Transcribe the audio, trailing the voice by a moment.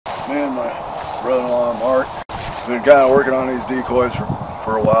Me and my brother-in-law Mark been kind of working on these decoys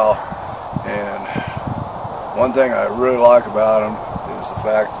for a while, and one thing I really like about them is the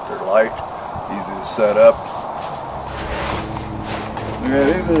fact that they're light, easy to set up.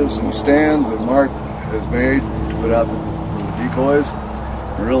 Okay, these are some stands that Mark has made to put out for the decoys.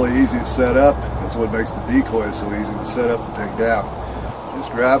 They're really easy to set up. That's what makes the decoys so easy to set up and take down.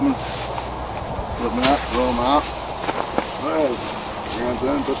 Just grab them, flip them out, throw them out. Well,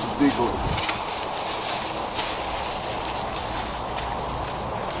 grandson puts the decoy.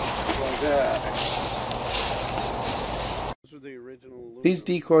 Like that. These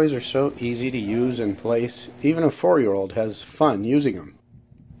decoys are so easy to use and place, even a 4-year-old has fun using them.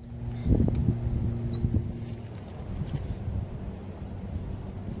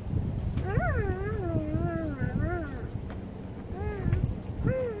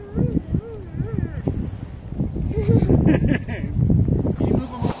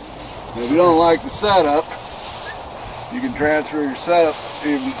 If you don't like the setup, you can transfer your setup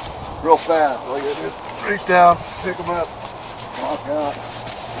even real fast. All you gotta do is reach down, pick them up, walk out,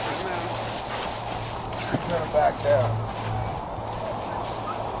 and then set them back down.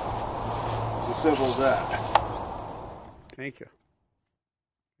 It's as simple as that. Thank you.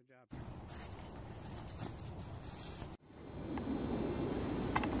 Good job.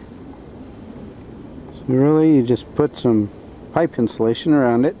 So really, you just put some pipe insulation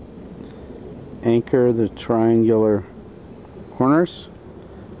around it, anchor the triangular corners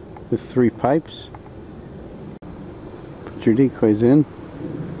with 3 pipes, put your decoys in,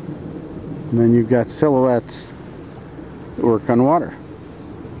 and then you've got silhouettes that work on water.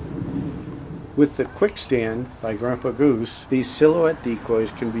 With the Quick Stand by Grandpa Goose, these silhouette decoys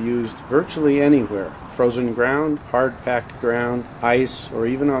can be used virtually anywhere: frozen ground, hard packed ground, ice, or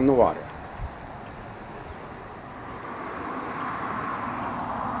even on the water.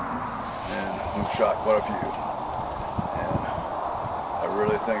 We've shot quite a few, and I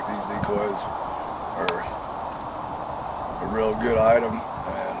really think these decoys are a real good item,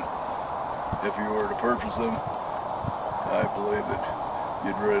 and if you were to purchase them, I believe that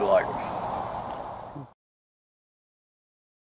you'd really like them.